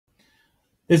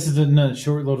This is another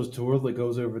short little tour that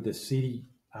goes over the CD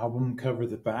album cover,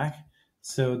 the back.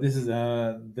 So this is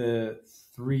the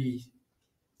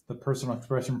Personal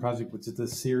Expression Project, which is a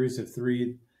series of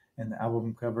three, and the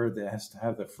album cover that has to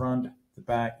have the front, the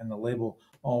back, and the label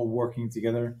all working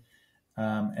together.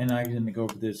 And I didn't go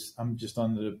over this. I'm just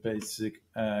on the basic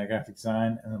graphic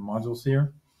design and the modules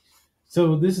here.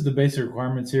 So this is the basic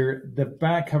requirements here. The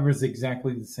back covers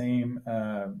exactly the same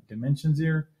dimensions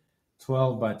here,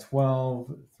 12 by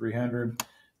 12, 300.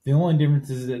 The only difference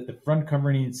is that the front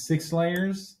cover needs 6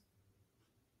 layers.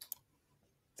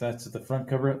 That's the front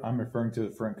cover. I'm referring to the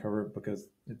front cover because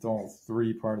it's all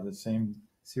three part of the same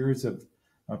series of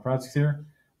projects here.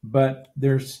 But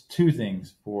there's two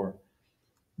things for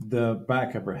the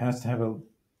back cover. It has to have a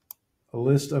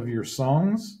list of your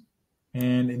songs,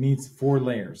 and it needs 4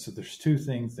 layers. So there's 2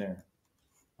 things there,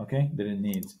 okay, that it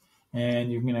needs.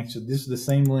 And you can actually, this is the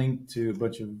same link to a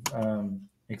bunch of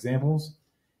examples,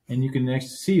 and you can actually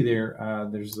see there,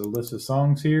 there's a list of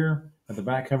songs here at the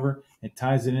back cover. It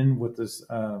ties it in with this,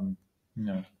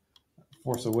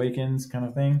 Force Awakens kind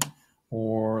of thing,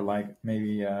 or like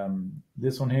maybe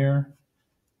this one here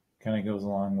kind of goes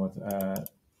along with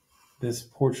this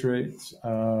portrait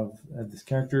of this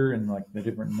character and like the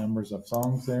different numbers of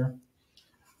songs there.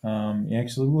 You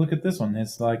actually look at this one.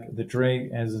 It's like the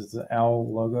Drake has its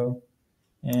owl logo,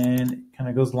 and it kind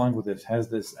of goes along with this. Has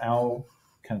this owl,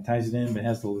 kind of ties it in, but it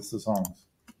has the list of songs.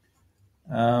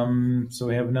 So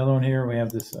we have another one here. We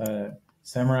have this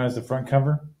Samurai as the front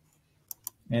cover,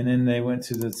 and then they went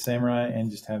to the Samurai and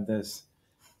just have this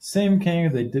same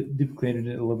king. They duplicated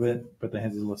it a little bit, but they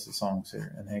had the list of songs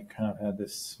here, and they kind of had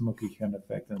this smoky kind of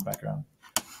effect in the background.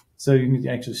 So you can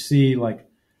actually see, like,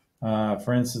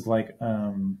 for instance, like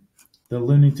the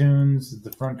Looney Tunes,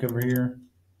 the front cover here.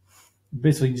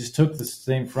 Basically, just took the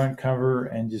same front cover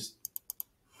and just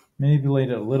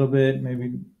manipulated it a little bit.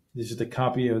 Maybe it's just a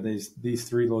copy of these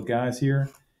 3 little guys here,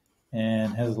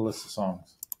 and has a list of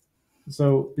songs.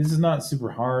 So this is not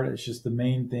super hard. It's just the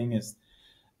main thing is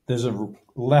there's a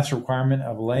less requirement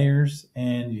of layers,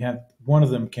 and you have one of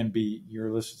them can be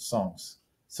your list of songs.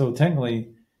 So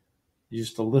technically,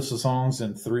 just a list of songs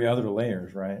and 3 other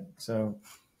layers, right? So,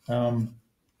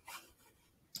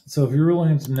 so if you're really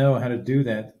wanting to know how to do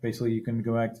that, basically you can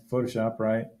go back to Photoshop,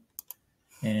 right?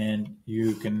 And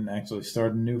you can actually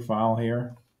start a new file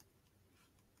here.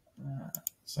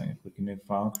 So you click a new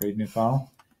file, create a new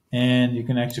file, and you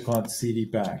can actually call it CD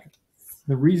back.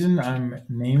 The reason I'm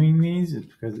naming these is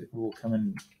because it will come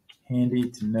in handy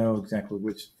to know exactly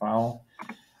which file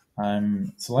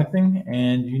I'm selecting,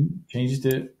 and you change it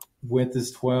to width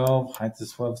is 12, height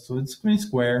is 12, so it's going to be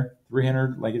square,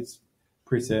 300 like it's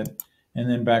preset, and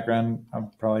then background,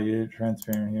 I'll probably get it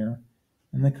transparent here,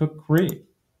 and then click create.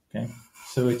 Okay,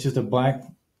 so it's just a black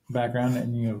background,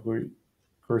 and of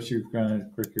course you're going to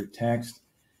click your text,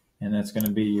 and that's going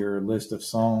to be your list of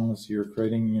songs you're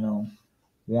creating,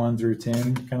 1 through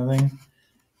 10 kind of thing.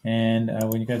 And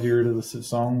when you got your list of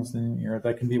songs, then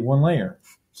that can be 1 layer.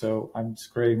 So I'm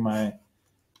just creating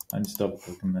I'm just double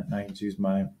clicking that, and I can choose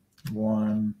my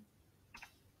 1,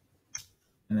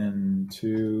 and then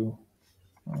 2.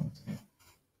 Let's see.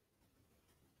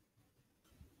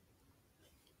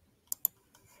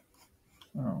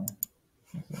 Oh,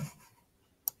 let's see.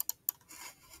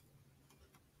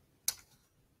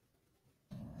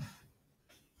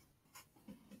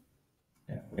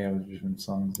 Yeah, we have different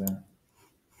songs there.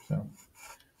 So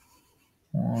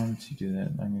once you do that,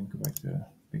 I'm going to go back to the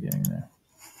beginning there.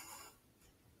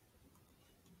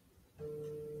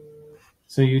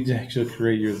 So you actually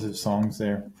create your songs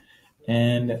there,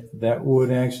 and that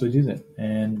would actually do that.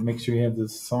 And make sure you have the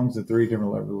songs at 3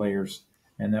 different layers,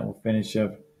 and that will finish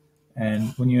up. And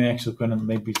when you actually going to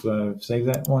maybe save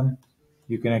that one,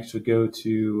 you can actually go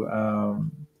to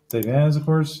save as, of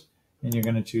course, and you're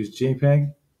going to choose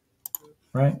JPEG,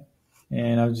 right?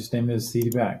 And I would just name it as CD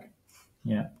back.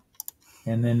 Yeah.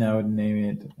 And then I would name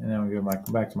it, and I would go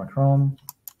back to my Chrome.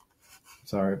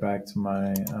 Sorry, back to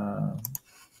my,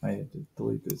 I had to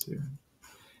delete this here.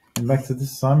 And back to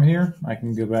this assignment here, I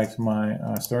can go back to my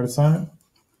start assignment,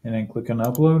 and then click on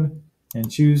upload and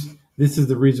choose. This is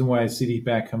the reason why CD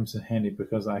back comes in handy,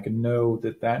 because I can know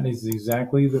that is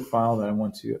exactly the file that I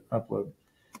want to upload.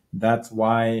 That's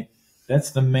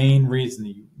the main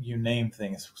reason you name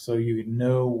things, so you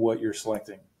know what you're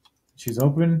selecting. Choose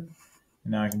open,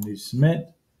 and now I can do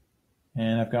submit,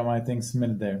 and I've got my thing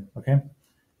submitted there, okay?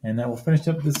 And that will finish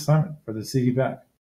up this assignment for the CD back.